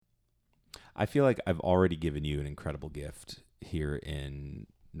I feel like I've already given you an incredible gift here in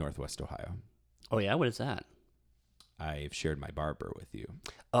Northwest Ohio. Oh, yeah? What is that? I've shared my barber with you.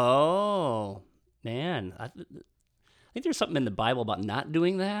 Oh, man. I think there's something in the Bible about not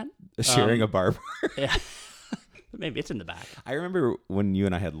doing that. Sharing a barber? Yeah. Maybe it's in the back. I remember when you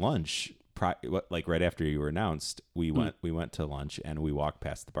and I had lunch, like right after you were announced, we went to lunch and we walked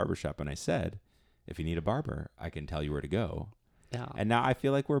past the barbershop and I said, if you need a barber, I can tell you where to go. Yeah. And now I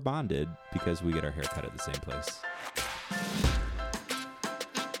feel like we're bonded because we get our hair cut at the same place.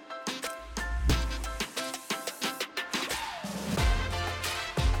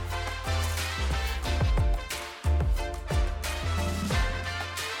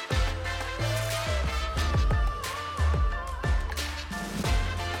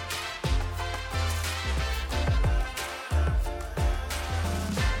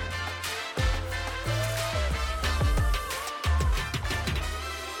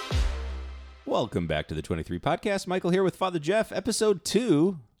 Welcome back to the 23 Podcast. Michael here with Father Jeff, episode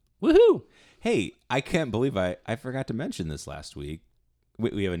 2. Woohoo! Hey, I can't believe I forgot to mention this last week.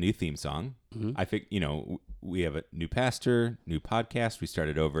 We have a new theme song. Mm-hmm. I think, we have a new pastor, new podcast. We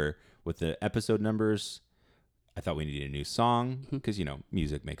started over with the episode numbers. I thought we needed a new song because,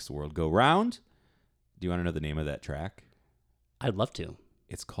 music makes the world go round. Do you want to know the name of that track? I'd love to.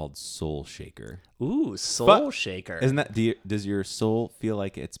 It's called Soul Shaker. Ooh, Soul Shaker. Isn't that, does your soul feel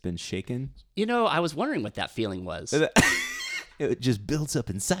like it's been shaken? I was wondering what that feeling was. It just builds up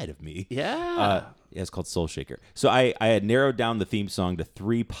inside of me. Yeah. It's called Soul Shaker. So I had narrowed down the theme song to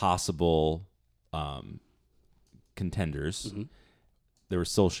 3 possible contenders. Mm-hmm. There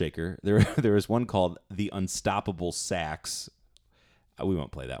was Soul Shaker. There was one called The Unstoppable Sax. We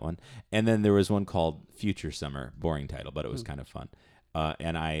won't play that one. And then there was one called Future Summer. Boring title, but it was kind of fun.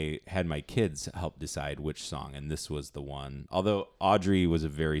 And I had my kids help decide which song, and this was the one. Although Audrey was a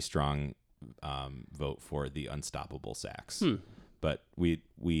very strong vote for The Unstoppable Sax, but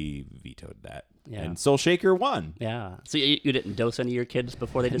we vetoed that. Yeah. And Soul Shaker won. Yeah. So you didn't dose any of your kids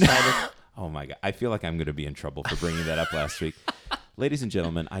before they decided? Oh my God! I feel like I'm going to be in trouble for bringing that up last week. Ladies and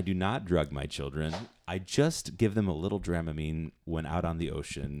gentlemen, I do not drug my children. I just give them a little Dramamine when out on the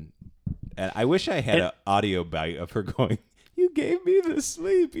ocean. And I wish I had an audio bite of her going, "You gave me the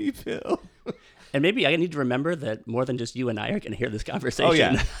sleepy pill." And maybe I need to remember that more than just you and I are going to hear this conversation. Oh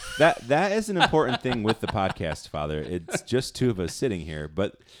yeah, that is an important thing with the podcast, Father. It's just 2 of us sitting here,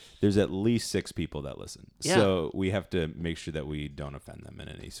 but there's at least 6 people that listen. Yeah. So we have to make sure that we don't offend them in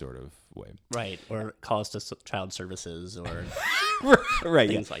any sort of way. Right, or call us to child services or right,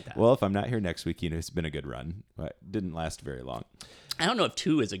 things like that. Well, if I'm not here next week, it's been a good run. But it didn't last very long. I don't know if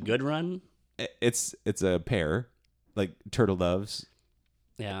 2 is a good run. It's a pair, like turtle doves.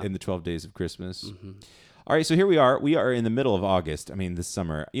 Yeah. In the 12 days of Christmas. Mm-hmm. All right, so here we are. We are in the middle of August. I mean, this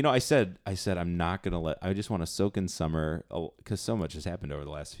summer. I said I'm not going to I just want to soak in summer because so much has happened over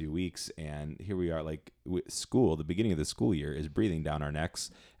the last few weeks. And here we are, like school, the beginning of the school year is breathing down our necks.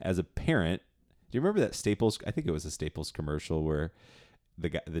 As a parent, do you remember that Staples? I think it was a Staples commercial where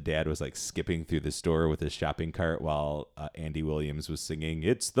the dad was like skipping through the store with his shopping cart while Andy Williams was singing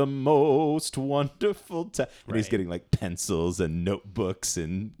 "It's the Most Wonderful Time," and he's getting like pencils and notebooks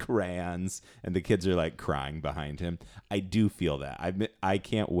and crayons, and the kids are like crying behind him. I do feel that. I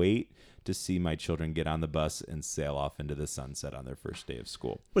can't wait to see my children get on the bus and sail off into the sunset on their first day of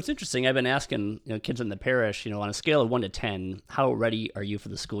school. What's interesting, I've been asking kids in the parish, on a scale of 1 to 10, how ready are you for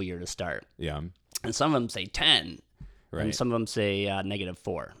the school year to start? Yeah, and some of them say 10. Right. And some of them say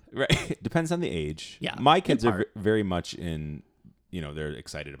 -4. Right. Depends on the age. Yeah. My kids are very much in, they're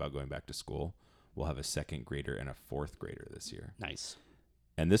excited about going back to school. We'll have a 2nd grader and a 4th grader this year. Nice.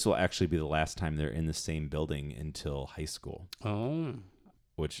 And this will actually be the last time they're in the same building until high school. Oh.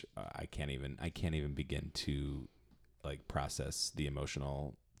 Which I can't even begin to process the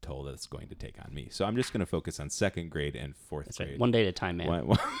emotional toll that's going to take on me. So I'm just going to focus on 2nd grade and 4th grade. Right. One day at a time,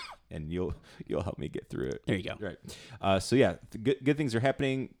 man. And you'll help me get through it. There you go. Right. So yeah, good things are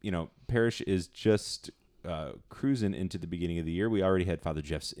happening. Parish is just cruising into the beginning of the year. We already had Father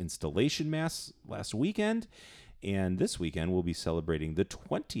Jeff's installation mass last weekend, and this weekend we'll be celebrating the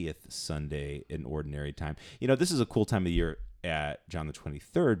 20th Sunday in Ordinary Time. This is a cool time of year at John the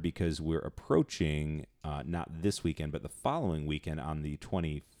 23rd because we're approaching not this weekend but the following weekend on the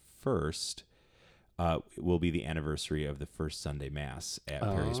 21st. Will be the anniversary of the first Sunday Mass at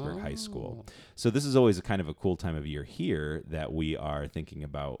Perrysburg High School. So this is always a kind of a cool time of year here that we are thinking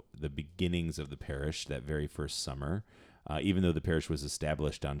about the beginnings of the parish that very first summer. Even though the parish was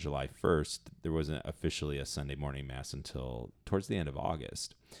established on July 1st, there wasn't officially a Sunday morning Mass until towards the end of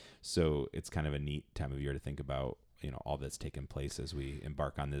August. So it's kind of a neat time of year to think about all that's taken place as we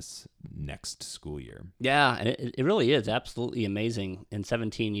embark on this next school year. Yeah, and it really is absolutely amazing in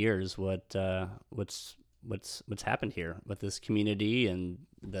 17 years what's happened here with this community and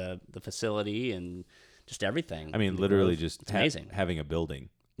the facility and just everything. I mean, And the literally growth. just It's amazing. having a building.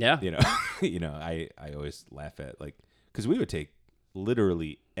 Yeah. I always laugh at because we would take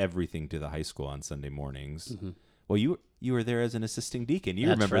literally everything to the high school on Sunday mornings. Mhm. Well, you were there as an assisting deacon. You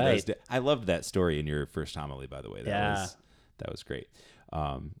That's remember right. those? I loved that story in your first homily, by the way. That was great.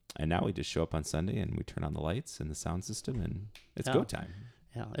 And now we just show up on Sunday and we turn on the lights and the sound system and it's Yeah. go time.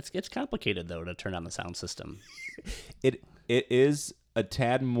 Yeah, it's complicated though to turn on the sound system. It is a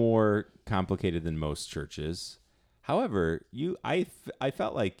tad more complicated than most churches. However, I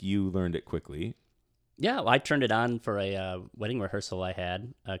felt like you learned it quickly. Yeah, well, I turned it on for a wedding rehearsal I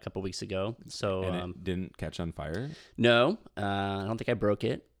had a couple weeks ago. So And it didn't catch on fire. no, I don't think I broke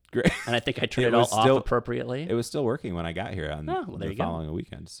it, Great. and I think I turned It it all was off still- appropriately. It was still working when I got here on Oh, well, there the you go. following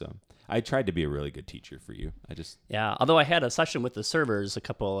weekend. So I tried to be a really good teacher for you. Yeah, although I had a session with the servers a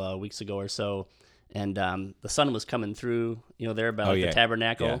couple weeks ago or so, and the sun was coming through, there by the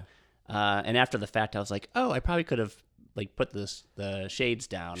tabernacle. Yeah. And after the fact, I was like, oh, I probably could have put the shades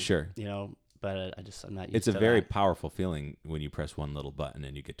down. Sure. But I'm not used It's to a very that. powerful feeling when you press one little button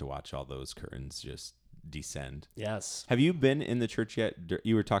and you get to watch all those curtains just descend. Yes. Have you been in the church yet?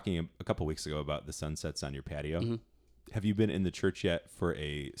 You were talking a couple weeks ago about the sunsets on your patio. Mm-hmm. Have you been in the church yet for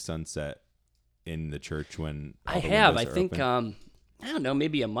a sunset in the church when all I the have. I windows are think open? I don't know,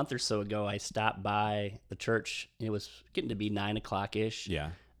 maybe a month or so ago, I stopped by the church. It was getting to be 9:00 ish. Yeah.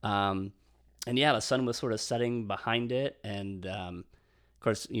 And yeah, the sun was sort of setting behind it, and of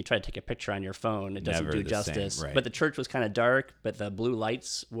course, you try to take a picture on your phone, it doesn't Never do the same, justice. right. But the church was kind of dark, but the blue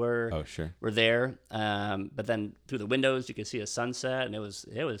lights were Oh, sure. there. But then through the windows, you could see a sunset, and it was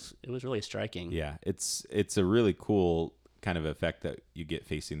really striking. Yeah, it's a really cool kind of effect that you get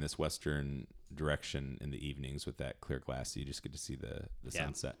facing this western direction in the evenings with that clear glass. You just get to see the Yeah.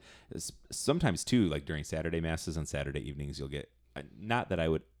 sunset. Sometimes too, like during Saturday masses on Saturday evenings, you'll get not that I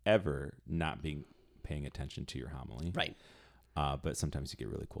would ever not be paying attention to your homily, Right. but sometimes you get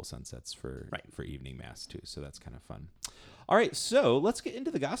really cool sunsets for Right. evening mass too. So that's kind of fun. All right, so let's get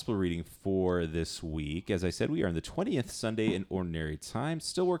into the gospel reading for this week. As I said, we are on the 20th Sunday in Ordinary Time,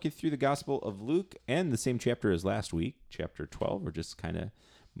 still working through the Gospel of Luke and the same chapter as last week, chapter 12. We're just kind of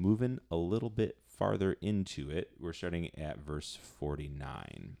moving a little bit farther into it. We're starting at verse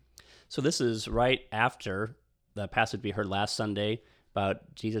 49. So this is right after the passage we heard last Sunday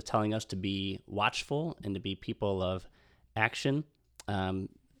about Jesus telling us to be watchful and to be people of action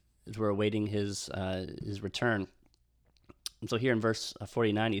as we're awaiting his return. And so here in verse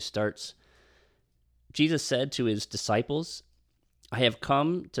 49, he starts, Jesus said to his disciples, I have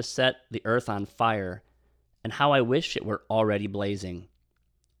come to set the earth on fire, and how I wish it were already blazing.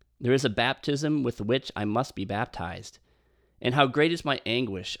 There is a baptism with which I must be baptized, and how great is my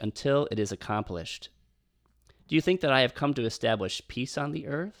anguish until it is accomplished. Do you think that I have come to establish peace on the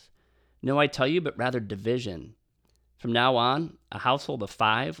earth? No, I tell you, but rather division. From now on, a household of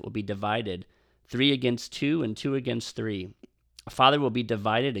 5 will be divided, 3 against 2 and 2 against 3. A father will be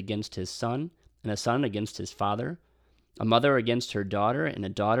divided against his son, and a son against his father, a mother against her daughter, and a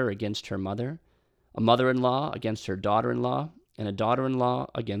daughter against her mother, a mother-in-law against her daughter-in-law, and a daughter-in-law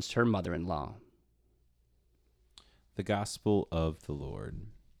against her mother-in-law. The Gospel of the Lord.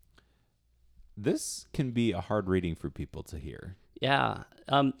 This can be a hard reading for people to hear. Yeah.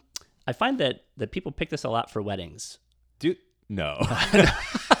 I find that people pick this a lot for weddings. Dude, no.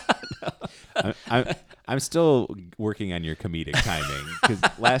 I'm still working on your comedic timing because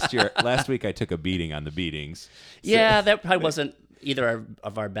last week I took a beating on the beatings. So Yeah, that probably wasn't either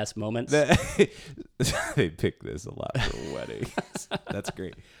of our best moments. they pick this a lot for weddings. That's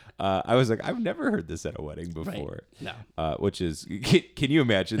great. I was like, I've never heard this at a wedding before. No. Which is, can you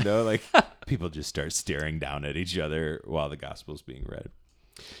imagine though? Like people just start staring down at each other while the gospel's being read.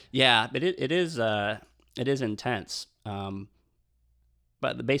 Yeah, but it is intense.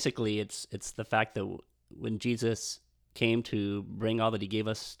 But basically, it's the fact that when Jesus came to bring all that he gave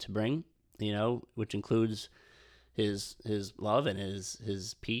us to bring, which includes his love and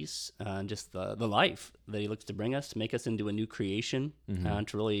his peace, and just the life that he looks to bring us, to make us into a new creation,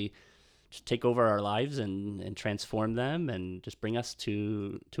 to really just take over our lives and transform them and just bring us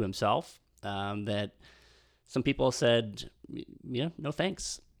to himself. That some people said, no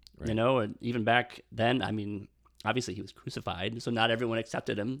thanks. Right. And even back then, I mean, obviously he was crucified, so not everyone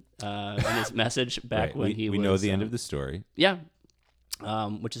accepted him in his message back Right. when we was. know the end of the story. Yeah,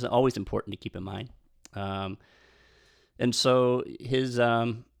 which is always important to keep in mind. And so his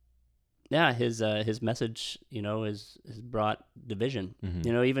his message, has brought division.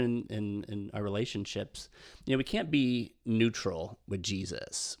 Even in our relationships, we can't be neutral with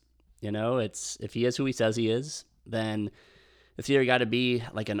Jesus. It's if he is who he says he is, then it's either got to be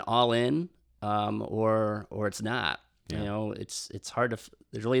like an all in, or it's not. Yeah. It's hard to.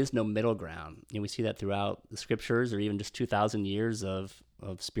 There really is no middle ground. We see that throughout the scriptures, or even just 2,000 years of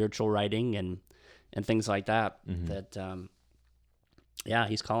spiritual writing and things like that. That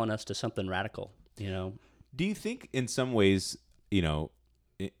he's calling us to something radical. Do you think in some ways,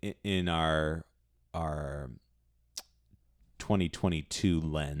 in our 2022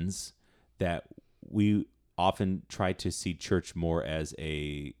 lens, that we often try to see church more as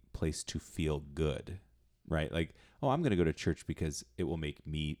a place to feel good, right? Like, oh, I'm going to go to church because it will make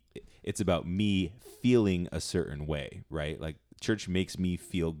me, it's about me feeling a certain way, right? Like church makes me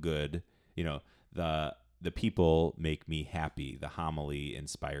feel good. The people make me happy. The homily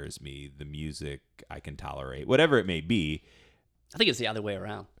inspires me. The music I can tolerate, whatever it may be. I think it's the other way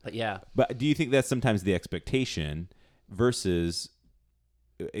around, but yeah. But do you think that's sometimes the expectation versus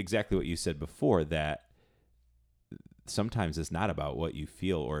exactly what you said before, that sometimes it's not about what you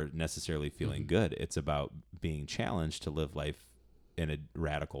feel or necessarily feeling good. It's about being challenged to live life in a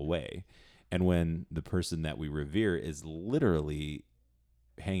radical way. And when the person that we revere is literally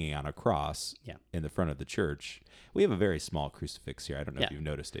hanging on a cross in the front of the church, we have a very small crucifix here. I don't know if you've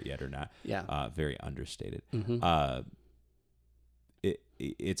noticed it yet or not. Very understated.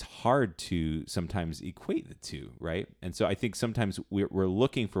 It's hard to sometimes equate the two, right? And so I think sometimes we're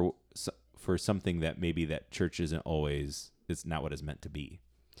looking for something that maybe that church isn't always, it's not what it's meant to be.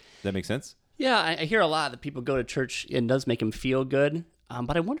 Does that make sense? Yeah, I hear a lot that people go to church and it does make them feel good.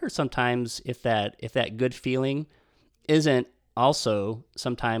 But I wonder sometimes if that good feeling isn't also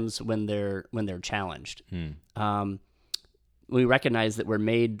sometimes when they're challenged. We recognize that we're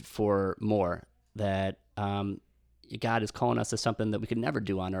made for more, that God is calling us to something that we could never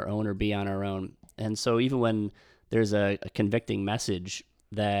do on our own or be on our own. And so even when there's a convicting message,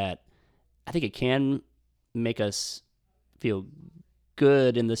 that I think it can make us feel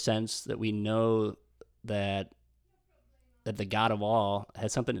good in the sense that we know that the God of all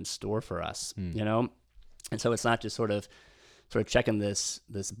has something in store for us, And so it's not just sort of checking this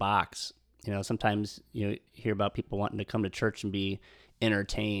box. Sometimes you hear about people wanting to come to church and be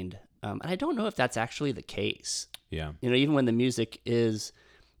entertained. And I don't know if that's actually the case. Yeah. Even when the music is,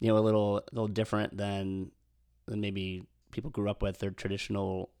 a little different than maybe people grew up with, their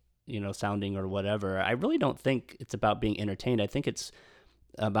traditional, sounding or whatever. I really don't think it's about being entertained. I think it's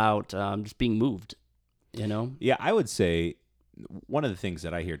about just being moved, Yeah, I would say one of the things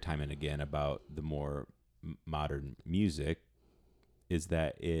that I hear time and again about the more modern music is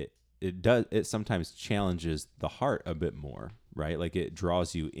that it sometimes challenges the heart a bit more, right? Like it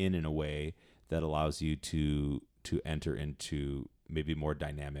draws you in a way that allows you to enter into maybe more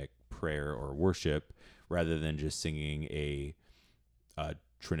dynamic prayer or worship rather than just singing a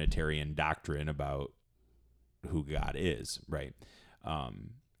Trinitarian doctrine about who God is, right?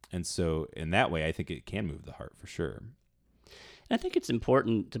 And so in that way, I think it can move the heart for sure. And I think it's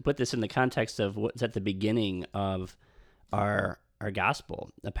important to put this in the context of what's at the beginning of our gospel,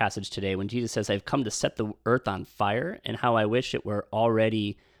 the passage today, when Jesus says, I've come to set the earth on fire, and how I wish it were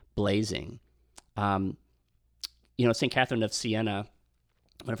already blazing. St. Catherine of Siena,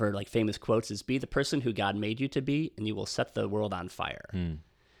 one of her famous quotes is, be the person who God made you to be, and you will set the world on fire.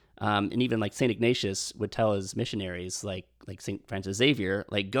 And even St. Ignatius would tell his missionaries, like St. Francis Xavier,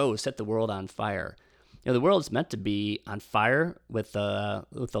 go set the world on fire. The world is meant to be on fire with the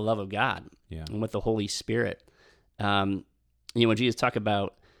love of God and with the Holy Spirit. When Jesus talked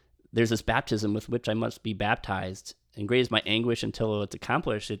about, there's this baptism with which I must be baptized, and great is my anguish until it's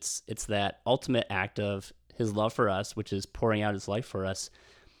accomplished. It's that ultimate act of his love for us, which is pouring out his life for us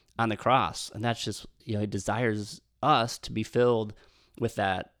on the cross. And that's just, he desires us to be filled with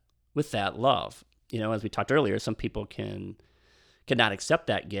that love. As we talked earlier, some people cannot accept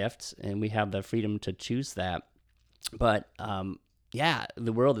that gift, and we have the freedom to choose that. But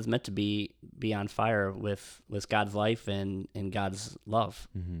the world is meant to be on fire with God's life and God's love.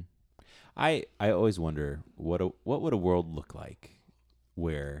 Mm-hmm. I always wonder what would a world look like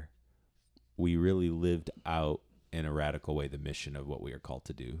where we really lived out in a radical way the mission of what we are called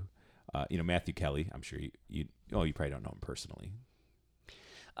to do. Matthew Kelly, I'm sure you probably don't know him personally.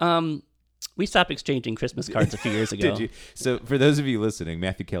 We stopped exchanging Christmas cards a few years ago. Did you? So for those of you listening,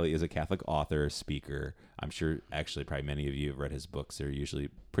 Matthew Kelly is a Catholic author, speaker. I'm sure actually probably many of you have read his books. They're usually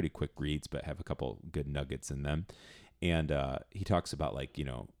pretty quick reads, but have a couple good nuggets in them. And he talks about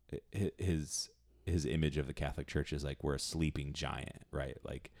his image of the Catholic Church is we're a sleeping giant, right?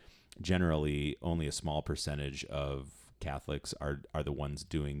 generally only a small percentage of Catholics are the ones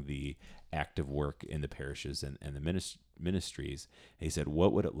doing the active work in the parishes and the ministries. And he said,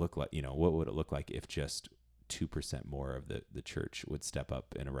 what would it look like? What would it look like if just 2% more of the church would step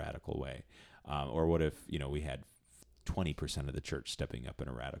up in a radical way? Or what if, we had 20% of the church stepping up in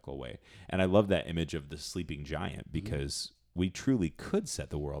a radical way? And I love that image of the sleeping giant, because we truly could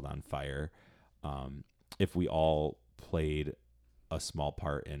set the world on fire if we all played a small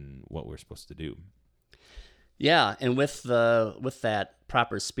part in what we're supposed to do. Yeah, and with that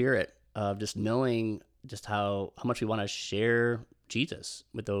proper spirit of just knowing just how much we want to share Jesus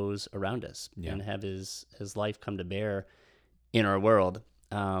with those around us, and have his life come to bear in our world.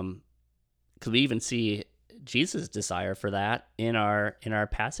 Because we even see Jesus' desire for that in our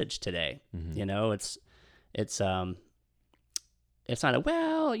passage today. Mm-hmm. It's not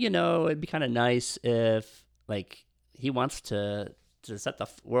it'd be kind of nice if, like, he wants to set the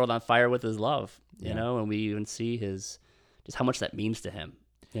world on fire with his love, and we even see just how much that means to him,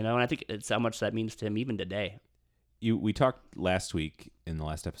 and I think it's how much that means to him even today. We talked last week in the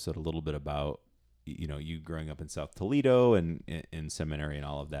last episode a little bit about, you growing up in South Toledo and in seminary and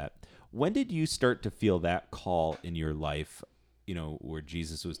all of that. When did you start to feel that call in your life, where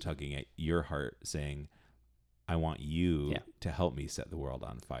Jesus was tugging at your heart saying, I want you to help me set the world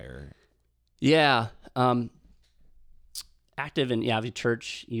on fire? Yeah. Active in the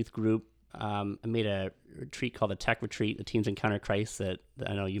church youth group. I made a retreat called the Tech Retreat, the Teens Encounter Christ, that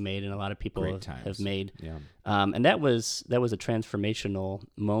I know you made and a lot of people have made. Yeah. And that was a transformational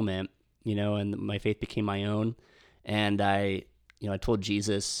moment, and my faith became my own. And I told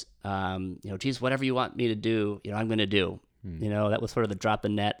Jesus, Jesus, whatever you want me to do, I'm going to do. That was sort of the drop the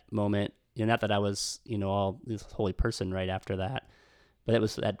net moment. Not that I was, all this holy person right after that, but it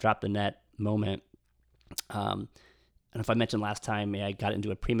was that drop the net moment. And if I mentioned last time, I got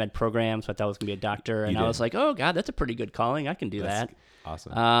into a pre-med program, so I thought I was going to be a doctor. And I was like, oh, God, that's a pretty good calling. I can do that.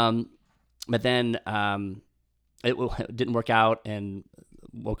 Awesome. But then it didn't work out, and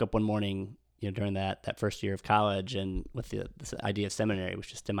woke up one morning, during that first year of college, and with this idea of seminary was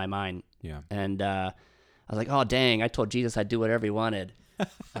just in my mind. Yeah. And I was like, oh, dang, I told Jesus I'd do whatever he wanted.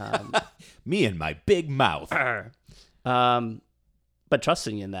 Me and my big mouth. But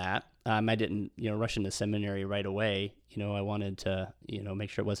trusting in that, I didn't, rush into seminary right away. I wanted to, make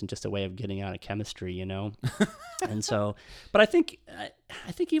sure it wasn't just a way of getting out of chemistry, And so, but I think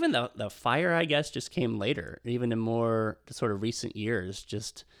even the fire, I guess, just came later, even in more sort of recent years,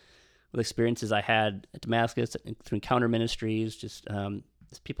 just with experiences I had at Damascus through Encounter Ministries, just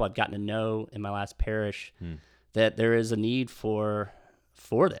people I've gotten to know in my last parish, that there is a need for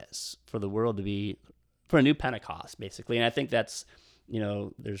this, for the world to be, for a new Pentecost, basically. And I think that's,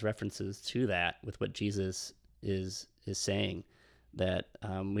 there's references to that with what Jesus is saying, that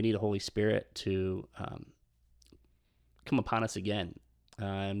we need a Holy Spirit to come upon us again,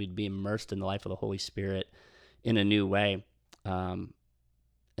 and we'd be immersed in the life of the Holy Spirit in a new way.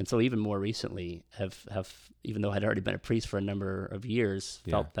 And so even more recently, have even though I'd already been a priest for a number of years,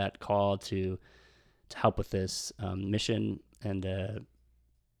 felt that call to help with this mission, and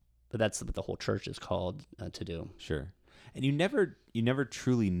but that's what the whole church is called to do. Sure. And you never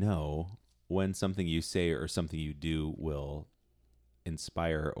truly know when something you say or something you do will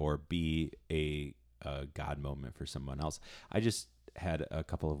inspire or be a God moment for someone else. I just had a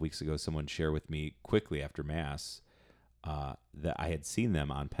couple of weeks ago someone share with me quickly after Mass that I had seen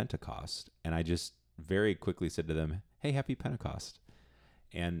them on Pentecost, and I just very quickly said to them, "Hey, happy Pentecost!"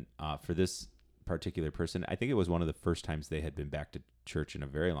 And for this particular person, I think it was one of the first times they had been back to church in a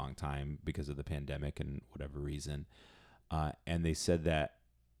very long time because of the pandemic and whatever reason. And they said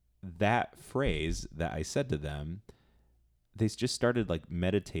that phrase that I said to them, they just started like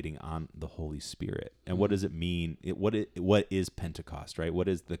meditating on the Holy Spirit and what does it mean? What is Pentecost, right? What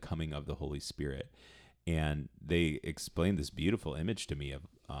is the coming of the Holy Spirit? And they explained this beautiful image to me of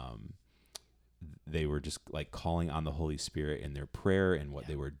they were just like calling on the Holy Spirit in their prayer and what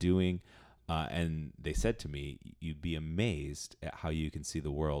they were doing. And they said to me, you'd be amazed at how you can see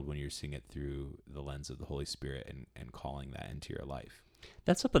the world when you're seeing it through the lens of the Holy Spirit and calling that into your life.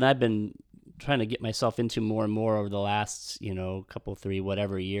 That's something I've been trying to get myself into more and more over the last, couple, 3,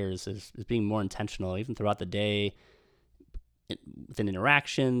 whatever years, is being more intentional, even throughout the day, within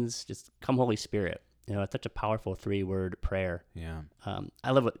interactions, just come Holy Spirit. It's such a powerful 3-word prayer. Yeah.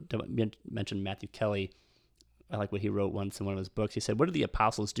 I love what you mentioned Matthew Kelly. I like what he wrote once in one of his books. He said, what did the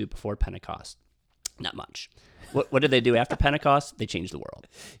apostles do before Pentecost? Not much. What did they do after Pentecost? They changed the world.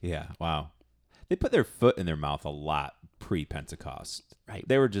 Yeah, wow. They put their foot in their mouth a lot pre-Pentecost. Right.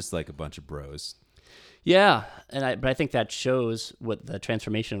 They were just like a bunch of bros. Yeah, but I think that shows what the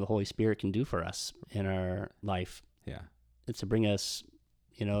transformation of the Holy Spirit can do for us in our life. Yeah. It's to bring us,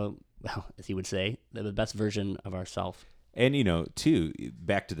 well, as he would say, the best version of ourselves. And, too,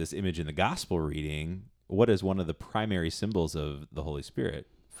 back to this image in the gospel reading, what is one of the primary symbols of the Holy Spirit?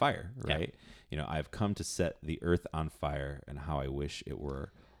 Fire, right? Yeah. I've come to set the earth on fire, and how I wish it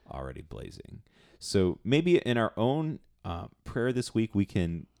were already blazing. So maybe in our own prayer this week, we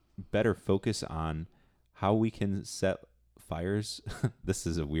can better focus on how we can set fires. This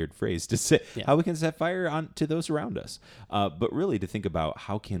is a weird phrase to say. Yeah. How we can set fire on to those around us. But really to think about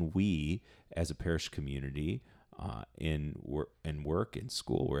how can we, as a parish community, in work, in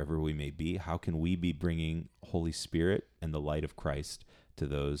school, wherever we may be, how can we be bringing Holy Spirit and the light of Christ to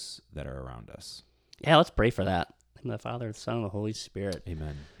those that are around us? Yeah, let's pray for that. In the Father, the Son, and the Holy Spirit.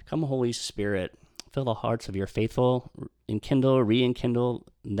 Amen. Come, Holy Spirit, fill the hearts of your faithful, re-enkindle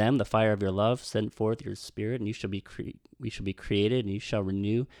them the fire of your love, send forth your Spirit, and we shall be created, and you shall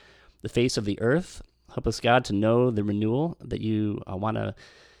renew the face of the earth. Help us, God, to know the renewal that you want to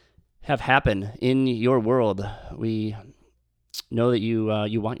have happen in your world. We know that you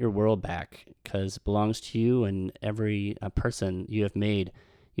want your world back because it belongs to you, and every person you have made,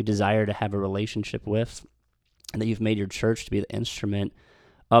 you desire to have a relationship with, and that you've made your church to be the instrument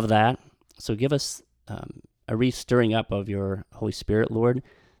of that. So give us a re-stirring up of your Holy Spirit, Lord,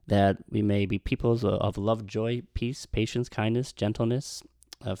 that we may be peoples of love, joy, peace, patience, kindness, gentleness,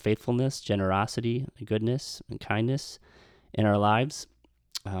 faithfulness, generosity, goodness, and kindness in our lives.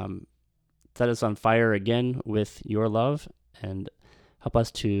 Set us on fire again with your love, and help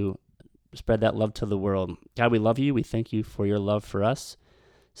us to spread that love to the world. God, we love you. We thank you for your love for us.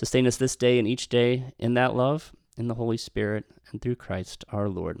 Sustain us this day and each day in that love, in the Holy Spirit, and through Christ our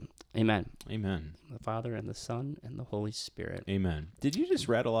Lord. Amen. Amen. The Father and the Son and the Holy Spirit. Amen. Did you just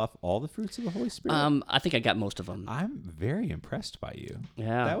rattle off all the fruits of the Holy Spirit? I think I got most of them. I'm very impressed by you.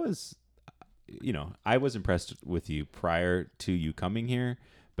 Yeah. That was, I was impressed with you prior to you coming here,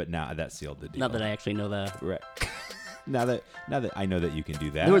 but now that sealed the deal. Not that I actually know the... Right. Now that I know that you can do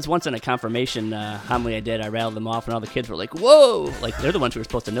that. There was once in a confirmation homily I did, I rattled them off, and all the kids were like, "Whoa!" Like they're the ones who were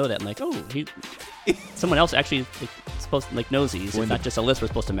supposed to know that. I'm like, "Oh, someone else actually supposed to knows these. It's not just a list we're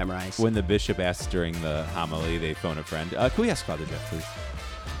supposed to memorize." When the bishop asks during the homily, they phone a friend. Can we ask Father Jeff, please?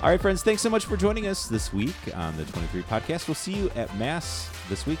 All right, friends, thanks so much for joining us this week on the 23 podcast. We'll see you at Mass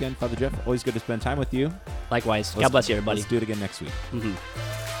this weekend. Father Jeff, always good to spend time with you. Likewise. God bless you, everybody. Let's do it again next week.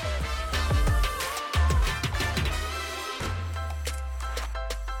 Mm-hmm.